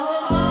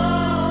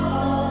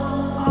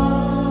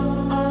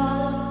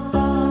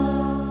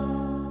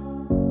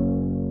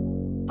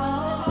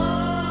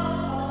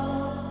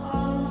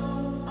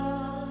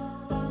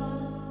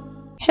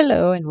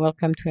Hello and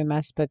welcome to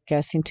Emma's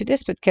podcast. In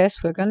today's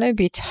podcast, we're going to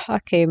be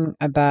talking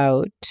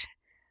about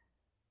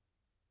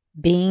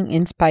being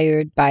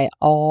inspired by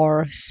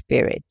our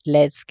spirit.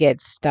 Let's get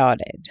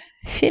started.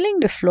 Feeling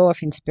the flow of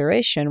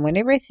inspiration when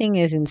everything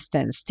is in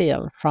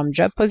standstill, from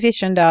job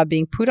positions that are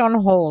being put on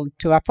hold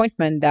to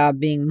appointments that are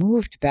being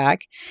moved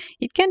back,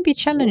 it can be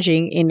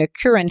challenging in the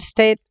current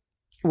state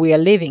we are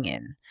living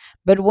in.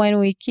 But when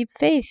we keep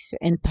faith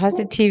and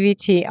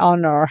positivity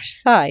on our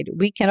side,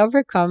 we can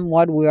overcome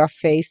what we are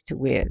faced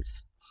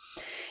with.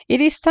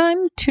 It is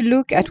time to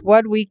look at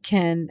what we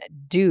can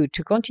do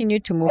to continue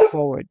to move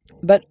forward.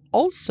 But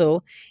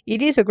also,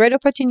 it is a great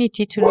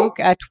opportunity to look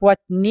at what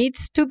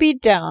needs to be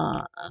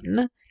done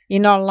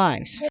in our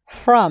lives,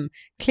 from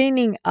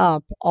cleaning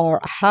up our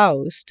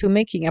house to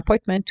making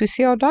appointment to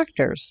see our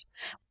doctors.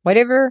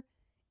 Whatever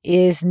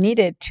is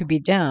needed to be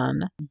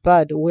done,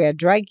 but we're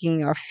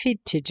dragging our feet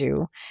to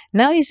do,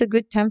 now is a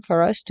good time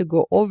for us to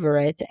go over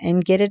it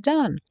and get it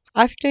done.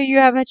 After you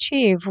have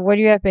achieved what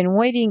you have been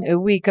waiting a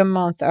week, a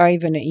month, or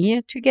even a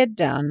year to get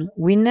done,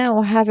 we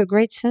now have a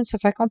great sense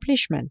of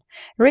accomplishment,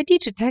 ready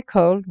to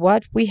tackle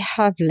what we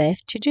have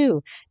left to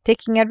do,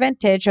 taking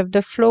advantage of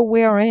the flow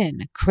we are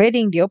in,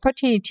 creating the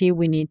opportunity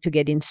we need to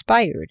get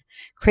inspired,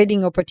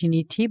 creating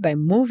opportunity by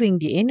moving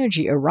the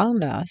energy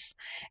around us,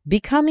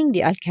 becoming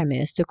the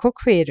alchemist, the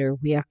co-creator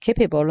we are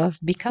capable of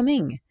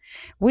becoming.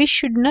 We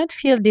should not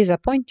feel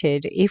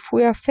disappointed if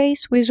we are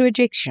faced with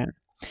rejection.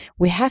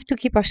 We have to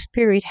keep our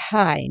spirit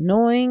high,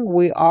 knowing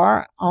we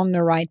are on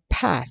the right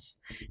path.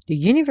 The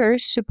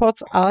universe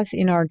supports us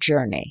in our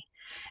journey,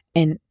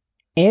 and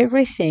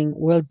everything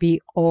will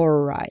be all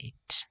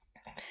right.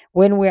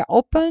 When we are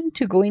open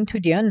to go into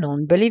the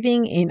unknown,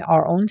 believing in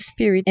our own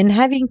spirit, and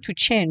having to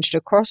change the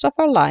course of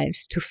our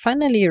lives to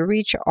finally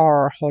reach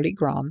our holy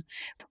ground,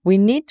 we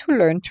need to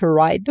learn to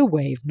ride the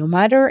wave, no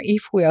matter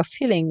if we are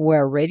feeling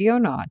we're ready or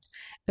not.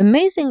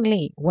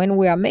 Amazingly, when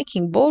we are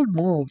making bold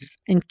moves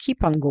and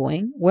keep on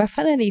going, we're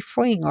finally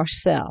throwing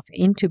ourselves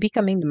into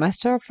becoming the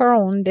master of our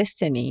own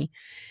destiny.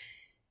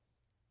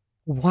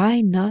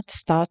 Why not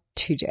start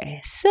today?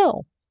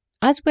 So,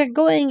 as we're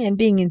going and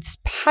being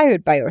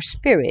inspired by our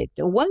spirit,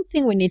 one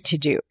thing we need to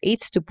do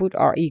is to put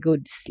our ego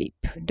to sleep.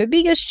 The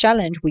biggest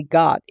challenge we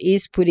got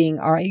is putting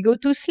our ego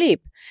to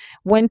sleep.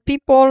 When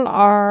people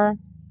are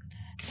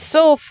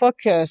so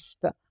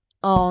focused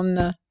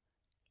on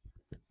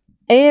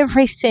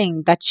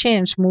everything that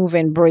change, move,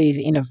 and breathe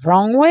in a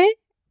wrong way,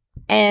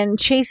 and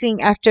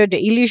chasing after the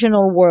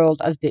illusional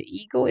world of the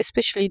ego,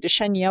 especially the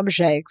shiny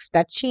objects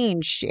that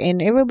change,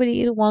 and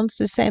everybody wants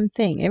the same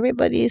thing.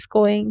 Everybody is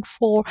going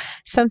for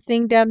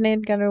something they're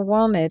not gonna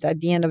want it at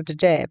the end of the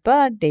day,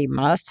 but they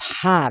must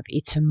have.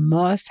 It's a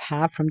must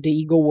have from the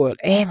ego world.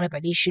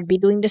 Everybody should be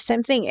doing the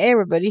same thing.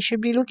 Everybody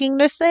should be looking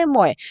the same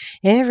way.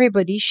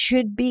 Everybody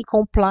should be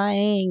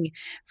complying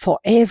for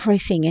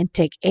everything and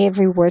take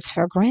every word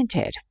for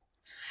granted.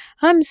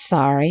 I'm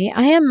sorry,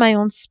 I am my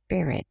own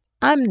spirit.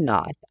 I'm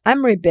not.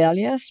 I'm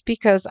rebellious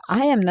because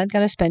I am not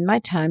going to spend my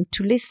time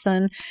to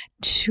listen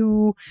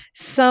to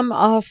some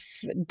of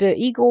the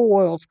ego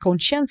world's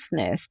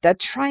consciousness that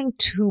trying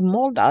to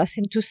mold us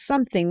into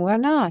something we're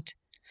not.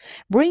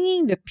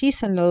 Bringing the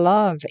peace and the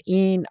love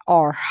in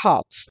our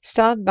hearts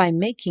start by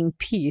making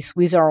peace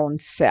with our own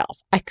self,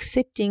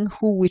 accepting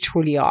who we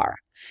truly are.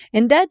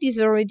 And that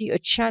is already a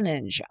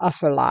challenge of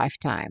a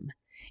lifetime.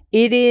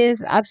 It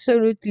is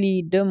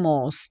absolutely the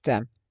most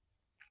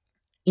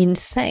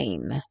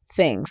insane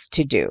things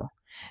to do.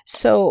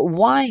 So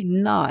why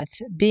not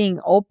being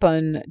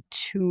open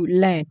to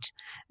let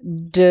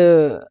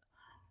the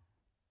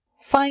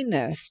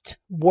finest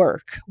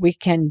work we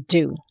can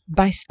do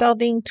by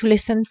starting to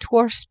listen to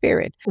our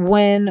spirit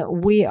when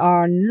we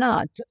are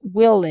not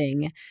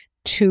willing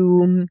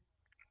to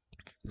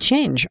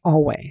change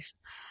always?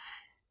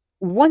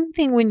 One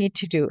thing we need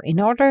to do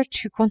in order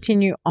to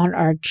continue on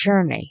our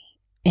journey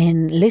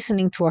in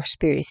listening to our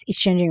spirits is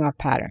changing our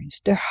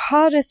patterns. The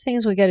harder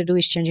things we got to do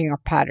is changing our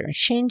patterns,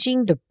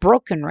 changing the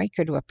broken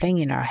record we're playing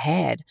in our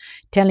head,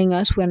 telling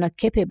us we're not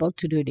capable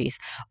to do this,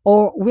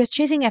 or we're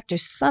chasing after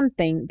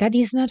something that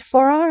is not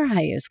for our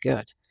highest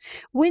good.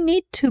 We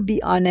need to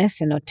be honest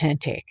and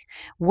authentic.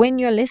 When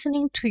you're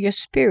listening to your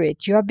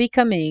spirit, you're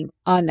becoming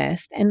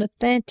honest and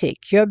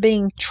authentic. You're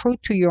being true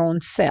to your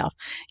own self.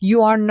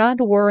 You are not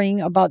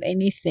worrying about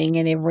anything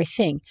and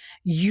everything.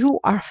 You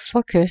are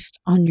focused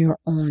on your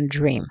own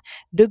dream.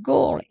 The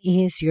goal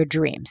is your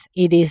dreams.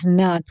 It is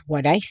not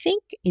what I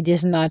think. It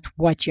is not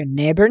what your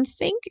neighbor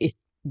think. It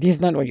is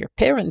not what your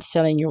parents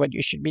telling you what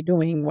you should be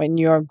doing when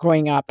you're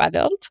growing up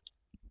adult.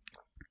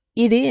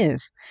 It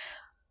is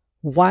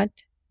what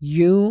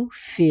you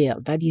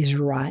feel that is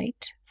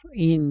right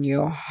in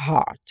your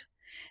heart.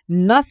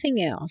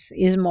 Nothing else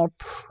is more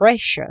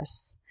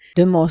precious.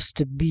 The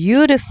most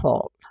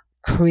beautiful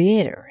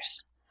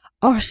creators.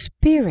 Our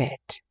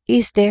spirit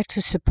is there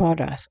to support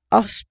us.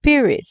 Our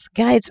spirit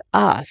guides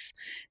us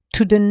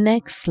to the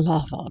next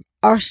level.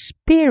 Our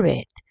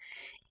spirit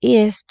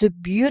is the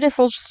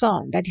beautiful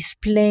song that is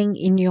playing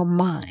in your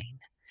mind.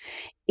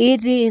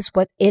 It is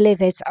what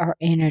elevates our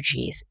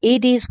energies.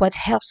 It is what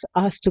helps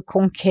us to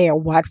conquer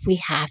what we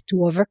have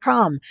to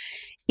overcome.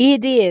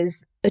 It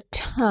is a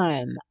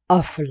time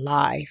of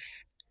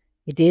life.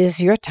 It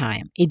is your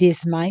time. It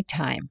is my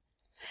time.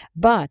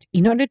 But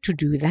in order to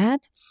do that,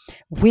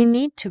 we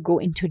need to go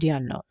into the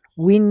unknown.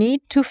 We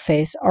need to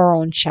face our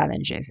own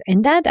challenges.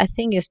 And that, I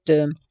think, is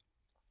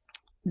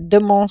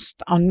the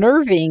most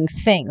unnerving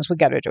things we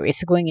got to do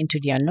is going into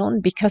the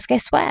unknown, because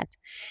guess what?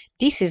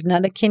 This is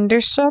not a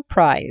Kinder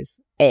Surprise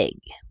egg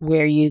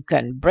where you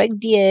can break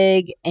the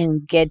egg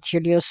and get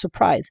your little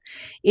surprise.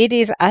 It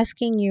is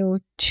asking you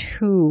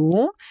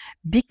to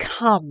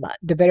become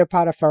the better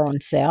part of our own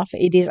self.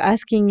 It is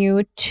asking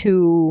you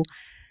to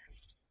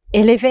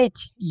elevate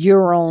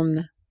your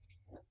own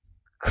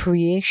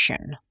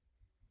creation.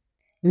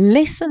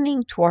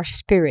 Listening to our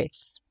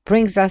spirits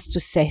brings us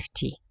to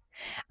safety.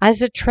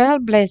 As a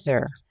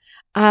trailblazer,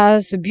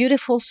 as a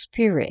beautiful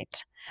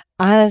spirit,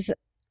 as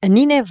an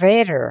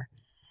innovator,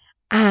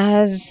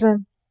 as a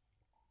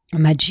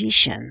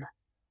magician,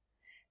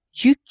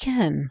 you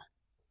can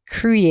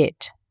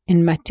create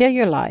and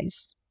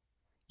materialize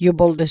your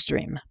boldest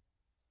dream.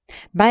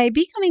 By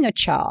becoming a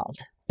child,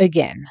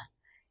 again,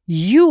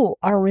 you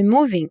are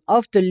removing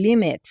of the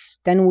limits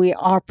that we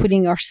are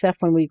putting ourselves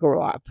when we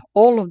grow up.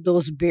 All of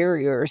those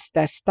barriers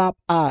that stop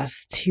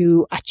us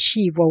to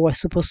achieve what we're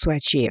supposed to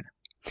achieve.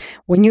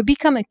 When you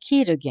become a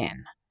kid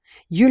again,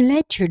 you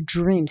let your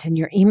dreams and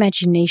your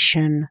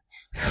imagination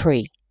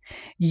free.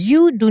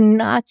 You do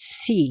not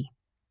see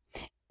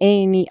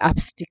any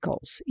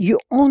obstacles. You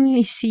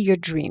only see your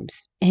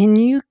dreams,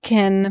 and you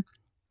can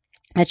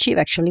achieve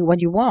actually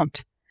what you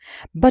want.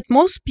 But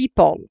most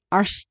people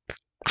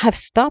have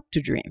stopped to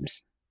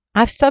dreams.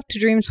 I've stopped to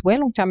dreams way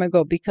long time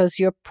ago because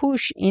you're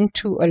pushed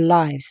into a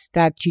life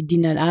that you did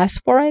not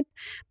ask for it,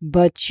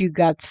 but you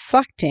got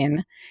sucked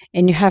in,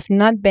 and you have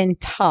not been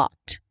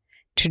taught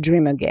to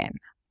dream again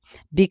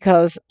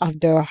because of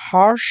the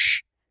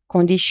harsh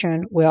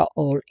condition we're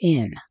all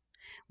in.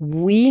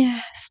 We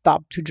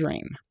stop to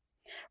dream.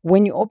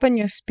 When you open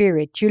your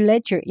spirit, you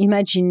let your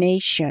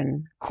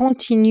imagination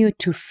continue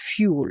to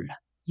fuel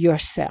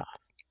yourself.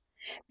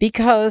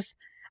 Because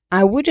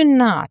I would have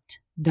not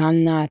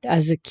done that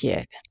as a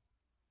kid.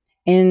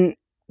 And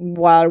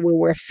while we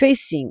were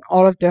facing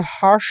all of the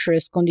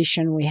harshest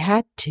condition we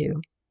had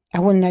to, I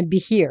would not be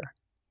here.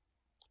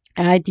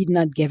 And I did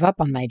not give up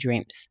on my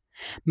dreams.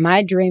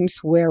 My dreams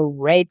were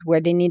right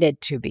where they needed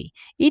to be.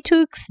 It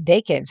took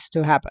decades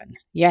to happen.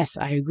 Yes,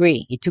 I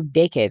agree. It took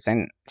decades.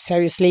 And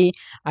seriously,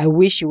 I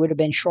wish it would have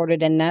been shorter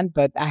than that,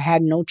 but I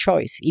had no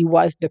choice. It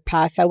was the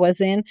path I was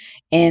in.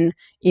 And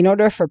in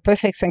order for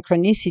perfect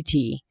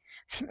synchronicity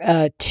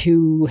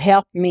to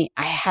help me,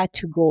 I had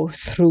to go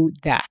through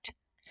that.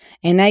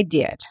 And I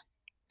did.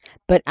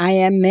 But I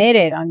am made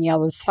it on the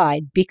other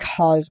side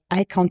because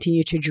I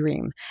continue to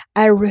dream.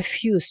 I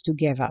refuse to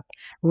give up,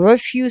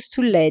 refuse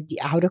to let the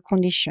outer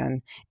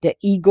condition, the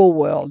ego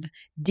world,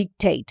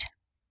 dictate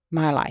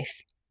my life.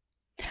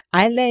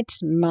 I let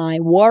my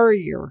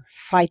warrior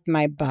fight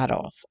my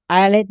battles.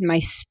 I let my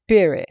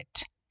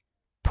spirit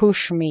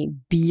push me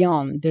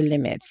beyond the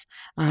limits.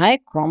 I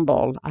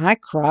crumbled. I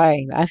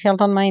cried. I fell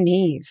on my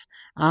knees.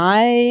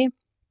 I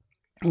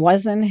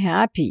wasn't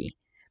happy,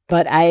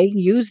 but I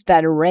used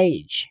that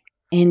rage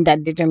and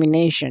that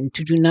determination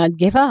to do not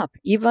give up.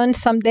 Even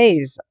some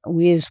days,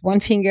 with one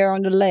finger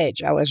on the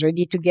ledge, I was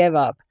ready to give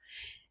up.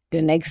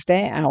 The next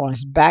day, I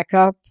was back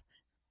up,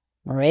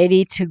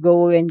 ready to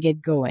go and get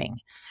going,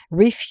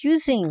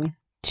 refusing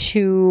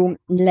to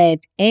let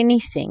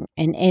anything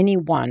and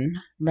anyone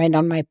rain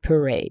on my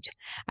parade.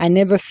 I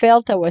never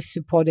felt I was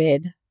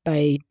supported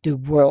by the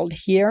world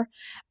here.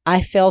 I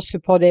felt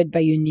supported by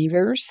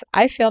universe.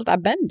 I felt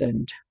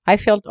abandoned. I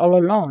felt all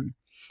alone.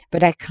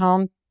 But I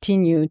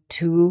continue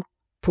to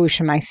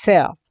push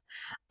myself.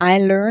 I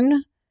learned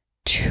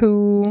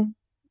to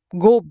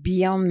go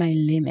beyond my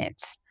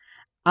limits.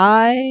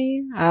 I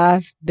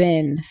have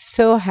been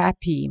so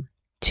happy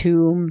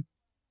to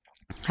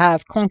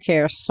have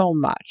conquered so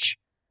much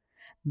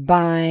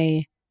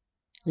by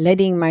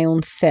letting my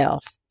own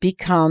self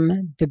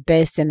become the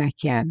best that I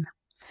can.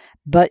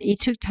 But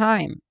it took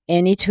time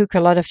and it took a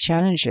lot of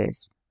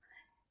challenges.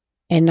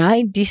 And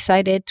I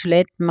decided to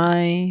let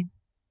my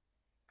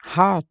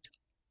heart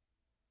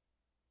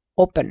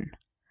open.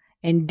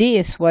 And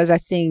this was, I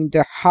think,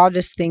 the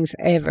hardest things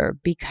ever,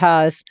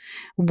 because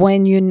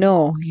when you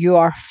know you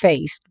are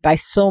faced by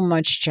so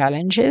much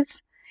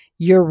challenges,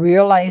 you're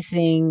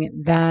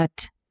realizing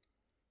that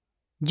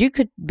you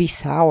could be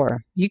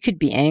sour, you could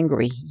be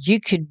angry, you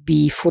could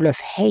be full of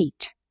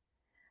hate.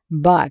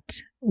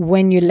 But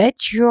when you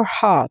let your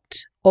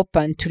heart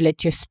open to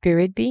let your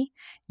spirit be,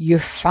 you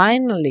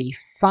finally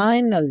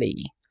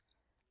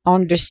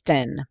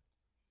understand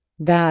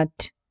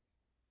that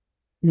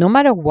no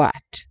matter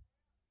what,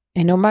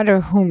 and no matter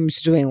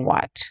whom's doing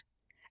what,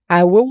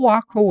 I will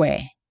walk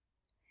away.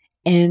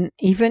 And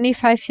even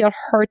if I feel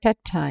hurt at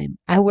time,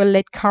 I will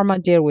let karma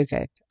deal with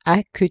it.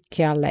 I could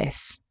care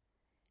less.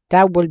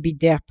 That will be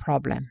their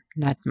problem,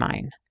 not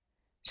mine.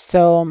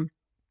 So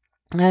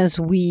as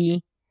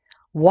we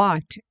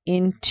walked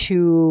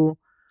into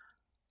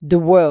the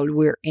world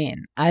we're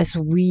in, as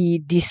we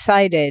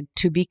decided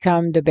to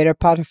become the better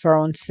part of our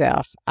own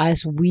self,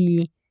 as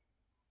we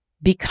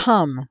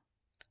become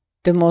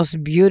the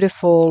most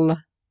beautiful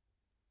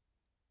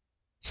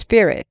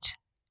spirit,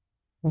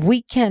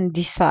 we can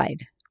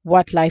decide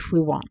what life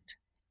we want.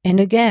 And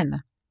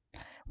again,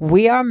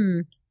 we are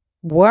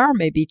were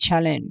maybe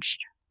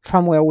challenged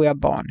from where we are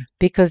born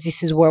because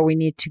this is where we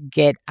need to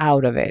get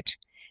out of it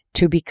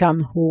to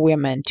become who we're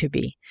meant to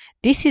be.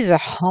 This is a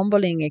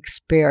humbling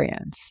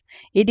experience.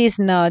 It is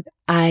not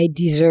I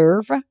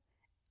deserve,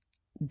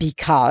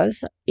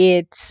 because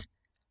it's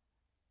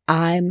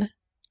I'm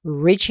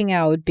reaching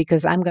out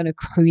because I'm going to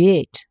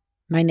create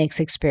my next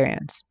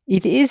experience.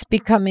 It is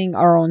becoming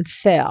our own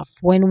self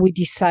when we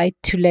decide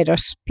to let our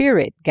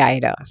spirit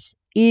guide us.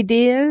 It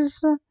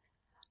is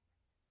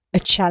a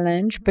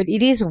challenge, but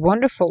it is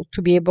wonderful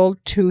to be able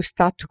to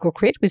start to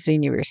co-create with the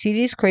universe. It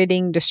is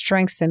creating the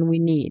strengths that we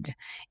need.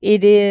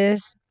 It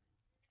is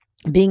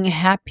being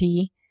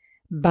happy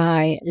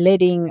by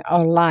letting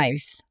our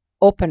lives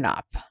open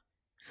up.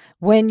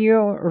 When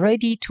you're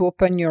ready to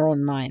open your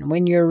own mind,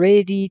 when you're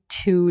ready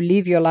to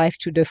live your life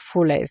to the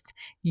fullest,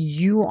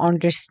 you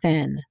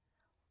understand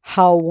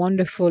how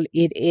wonderful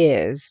it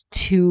is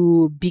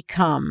to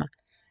become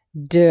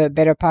the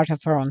better part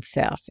of our own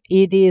self.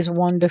 It is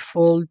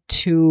wonderful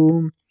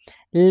to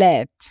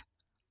let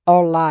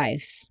our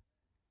lives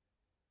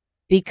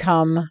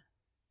become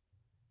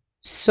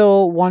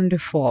so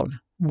wonderful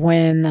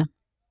when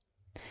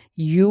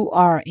you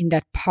are in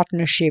that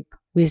partnership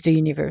with the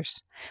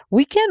universe.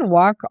 We can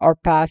walk our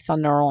path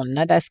on our own,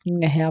 not asking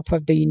the help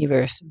of the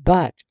universe,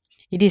 but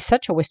it is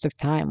such a waste of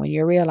time when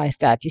you realize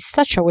that. It's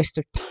such a waste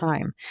of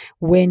time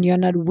when you're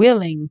not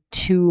willing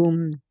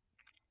to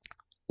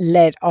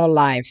let our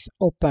lives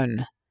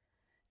open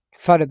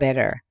for the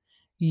better.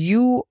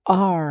 You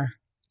are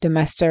the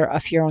master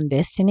of your own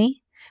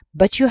destiny,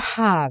 but you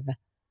have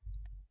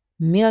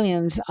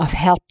millions of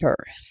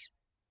helpers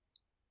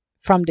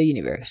from the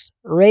universe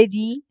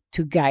ready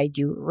to guide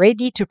you,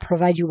 ready to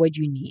provide you what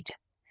you need.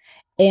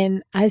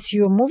 And as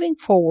you're moving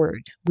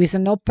forward with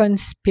an open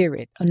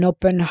spirit, an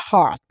open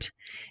heart,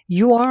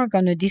 you are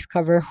going to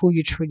discover who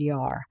you truly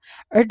are.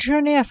 A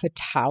journey of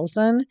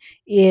 1,000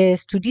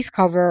 is to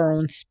discover our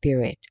own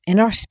spirit. And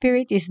our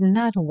spirit is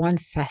not one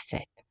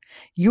facet.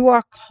 You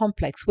are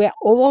complex. We are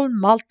all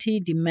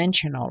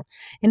multidimensional.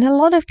 And a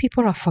lot of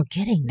people are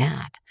forgetting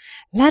that.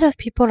 A lot of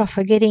people are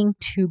forgetting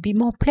to be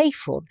more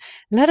playful.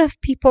 A lot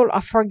of people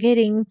are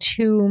forgetting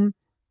to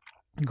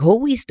go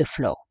with the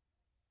flow.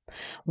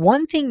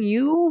 One thing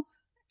you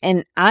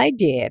and I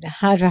did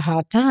have a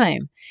hard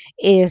time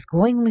is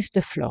going with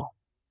the flow.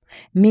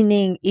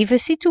 Meaning, if a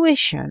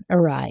situation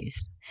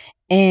arises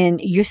and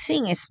you're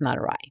seeing it's not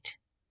right,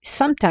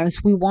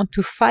 sometimes we want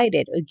to fight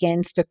it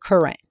against the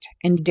current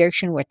and the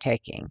direction we're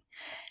taking.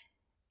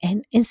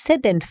 And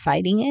instead than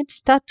fighting it,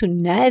 start to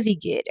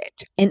navigate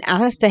it and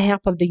ask the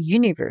help of the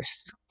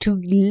universe to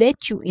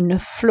let you in a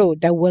flow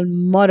that will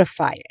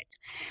modify it.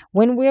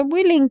 When we're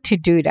willing to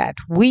do that,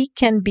 we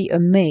can be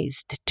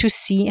amazed to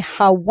see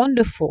how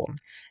wonderful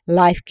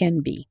life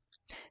can be.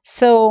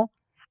 So,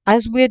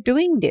 as we're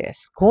doing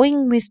this,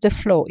 going with the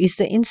flow is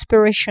the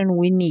inspiration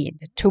we need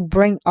to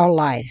bring our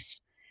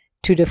lives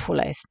to the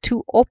fullest,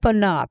 to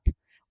open up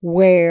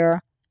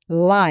where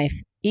life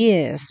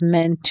is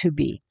meant to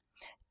be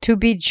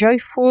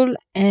joyful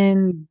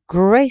and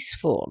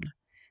graceful.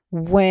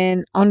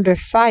 When under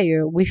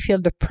fire, we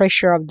feel the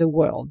pressure of the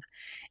world.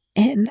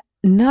 And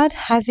not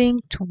having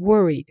to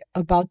worry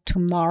about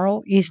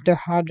tomorrow is the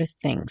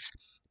hardest things.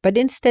 But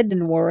instead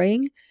than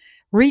worrying,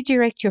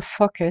 redirect your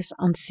focus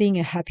on seeing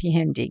a happy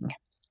ending.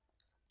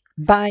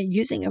 By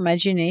using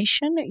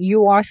imagination,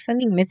 you are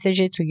sending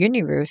messages to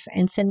universe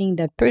and sending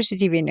that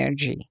positive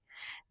energy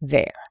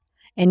there.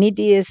 And it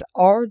is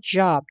our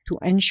job to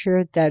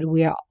ensure that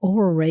we are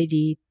all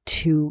ready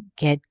to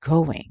get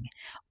going,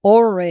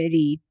 all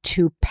ready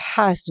to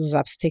pass those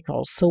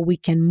obstacles so we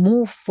can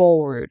move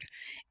forward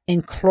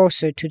and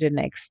closer to the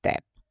next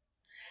step.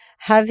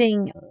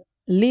 Having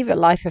lived a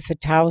life of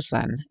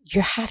 1,000,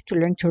 you have to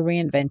learn to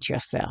reinvent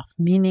yourself,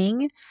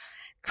 meaning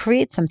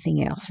create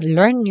something else,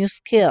 learn new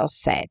skill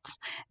sets,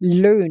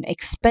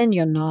 expand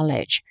your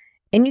knowledge.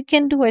 And you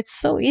can do it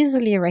so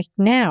easily right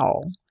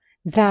now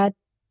that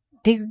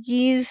there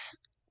is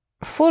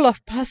full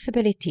of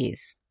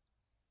possibilities.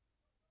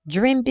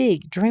 Dream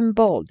big, dream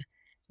bold.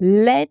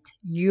 Let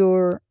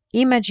your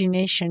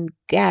imagination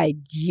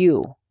guide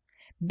you.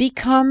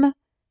 Become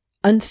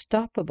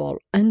unstoppable,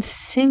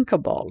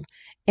 unsinkable.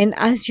 And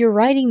as you're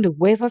riding the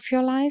wave of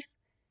your life,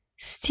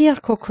 still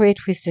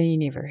co-create with the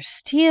universe.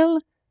 Still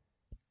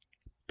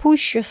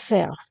push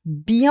yourself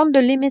beyond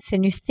the limits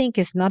and you think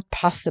is not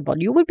possible.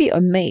 You will be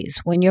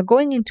amazed when you're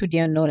going into the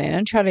unknown and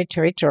uncharted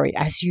territory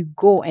as you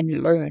go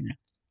and learn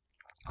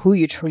who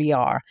you truly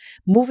are,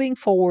 moving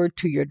forward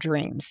to your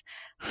dreams,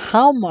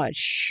 how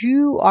much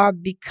you are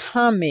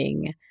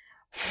becoming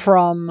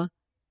from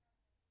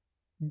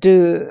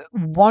the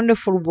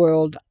wonderful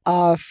world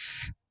of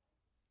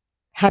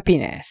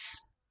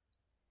happiness,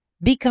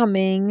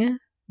 becoming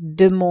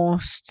the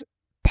most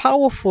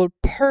powerful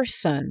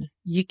person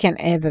you can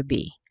ever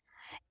be.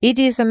 It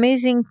is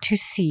amazing to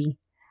see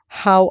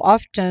how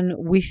often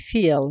we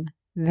feel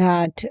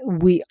that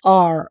we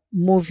are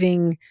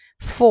moving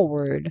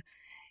forward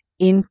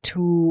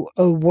into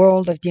a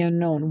world of the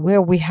unknown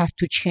where we have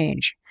to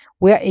change.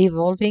 We're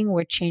evolving,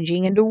 we're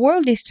changing, and the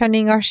world is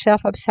turning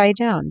ourselves upside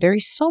down. There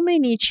is so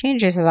many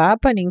changes that are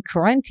happening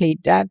currently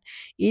that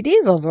it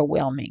is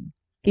overwhelming.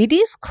 It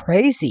is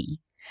crazy,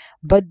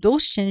 but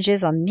those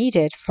changes are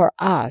needed for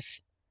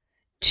us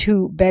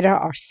to better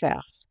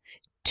ourselves,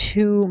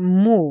 to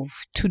move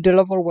to the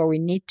level where we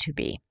need to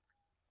be.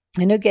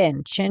 And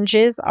again,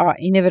 changes are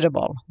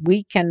inevitable.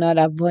 We cannot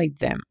avoid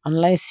them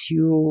unless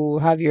you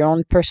have your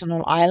own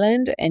personal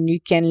island and you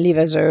can live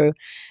as a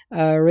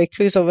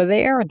recluse over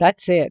there.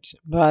 That's it.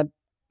 But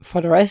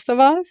for the rest of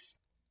us,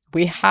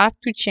 we have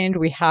to change,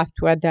 we have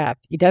to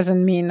adapt. It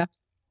doesn't mean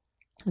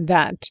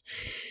that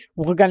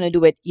we're going to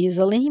do it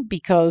easily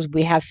because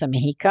we have some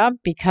hiccup,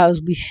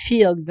 because we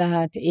feel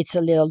that it's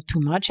a little too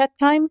much at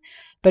time.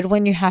 But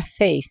when you have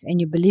faith and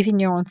you believe in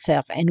your own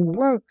self and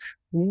work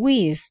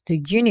with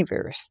the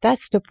universe,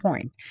 that's the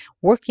point.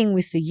 Working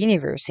with the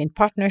universe in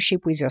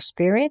partnership with your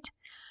spirit,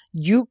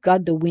 you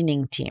got the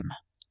winning team.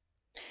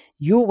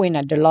 You win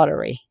at the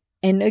lottery.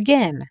 And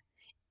again,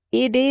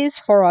 it is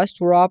for us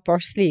to roll up our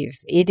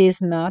sleeves. It is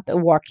not a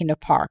walk in the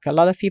park. A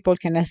lot of people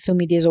can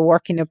assume it is a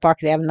walk in the park.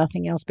 They have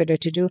nothing else better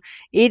to do.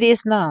 It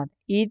is not.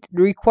 It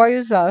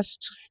requires us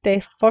to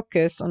stay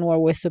focused on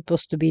what we're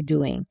supposed to be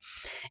doing,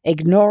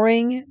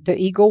 ignoring the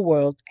ego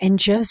world and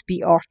just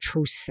be our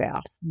true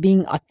self,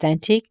 being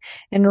authentic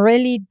and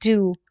really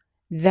do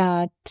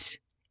that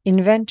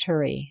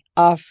inventory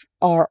of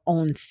our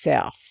own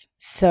self.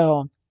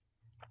 So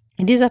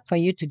it is up for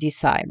you to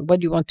decide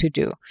what you want to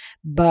do.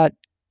 But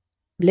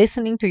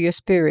listening to your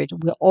spirit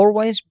will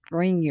always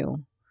bring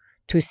you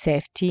to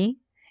safety,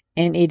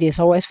 and it is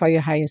always for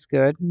your highest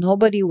good.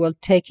 Nobody will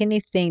take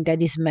anything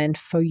that is meant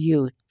for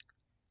you.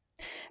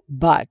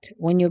 But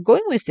when you're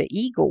going with the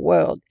ego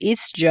world,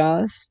 it's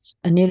just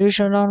an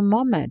illusional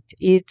moment.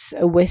 It's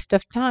a waste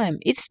of time.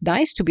 It's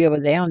nice to be over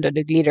there under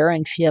the glitter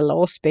and feel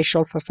all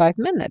special for 5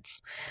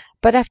 minutes.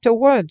 But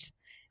afterwards,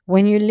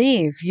 when you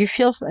leave, you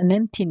feel an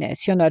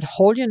emptiness. You're not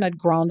whole, you're not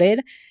grounded.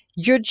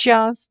 You're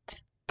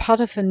just part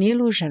of an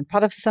illusion,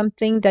 part of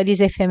something that is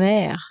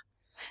ephemeral.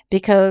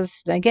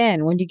 Because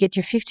again, when you get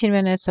your 15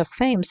 minutes of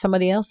fame,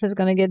 somebody else is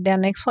going to get their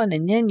next one.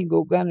 And then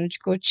gonna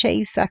go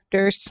chase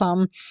after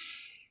some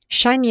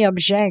shiny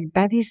object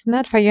that is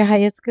not for your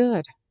highest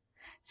good.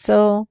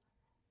 So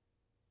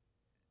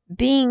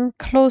being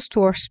close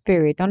to our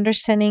spirit,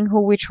 understanding who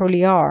we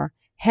truly are,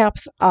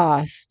 helps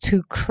us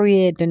to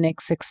create the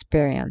next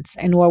experience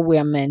and what we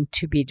are meant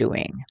to be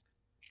doing.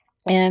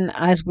 And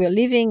as we're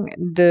living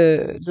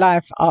the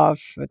life of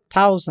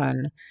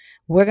 1,000,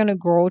 we're going to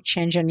grow,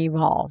 change, and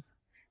evolve.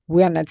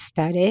 We are not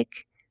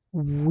static.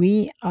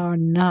 We are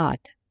not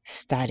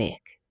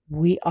static.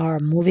 We are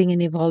moving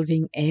and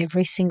evolving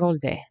every single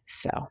day.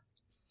 So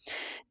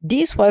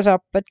this was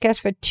our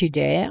podcast for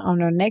today.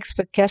 On our next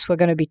podcast, we're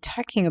going to be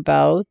talking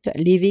about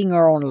living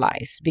our own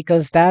lives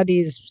because that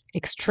is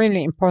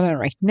extremely important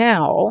right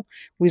now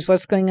with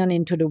what's going on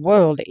into the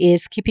world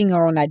is keeping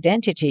our own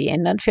identity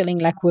and not feeling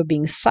like we're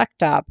being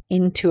sucked up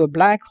into a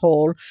black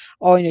hole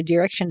or in a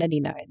direction that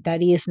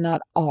is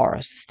not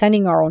ours.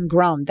 Standing our own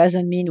ground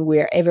doesn't mean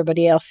we're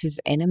everybody else's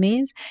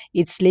enemies.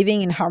 It's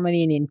living in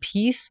harmony and in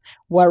peace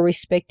while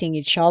respecting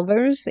each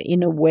other's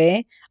in a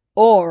way,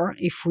 or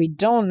if we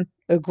don't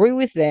agree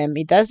with them,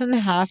 it doesn't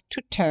have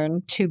to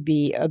turn to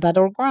be a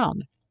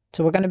battleground.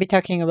 So we're going to be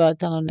talking about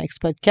that on the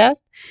next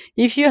podcast.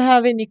 If you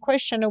have any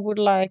question or would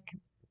like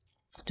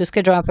to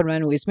schedule an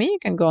appointment with me, you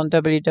can go on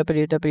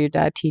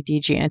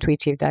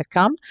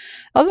www.tdgintuitive.com.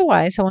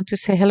 Otherwise, I want to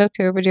say hello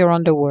to everybody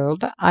around the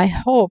world. I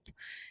hope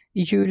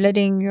you're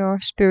letting your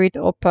spirit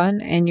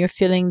open and you're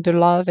feeling the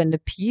love and the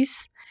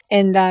peace,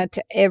 and that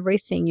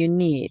everything you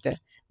need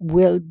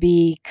will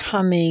be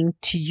coming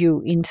to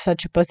you in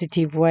such a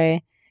positive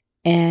way,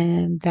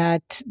 and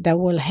that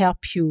will help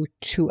you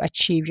to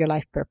achieve your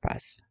life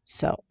purpose.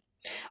 So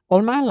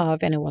all my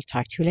love, and I will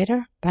talk to you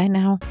later. Bye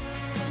now.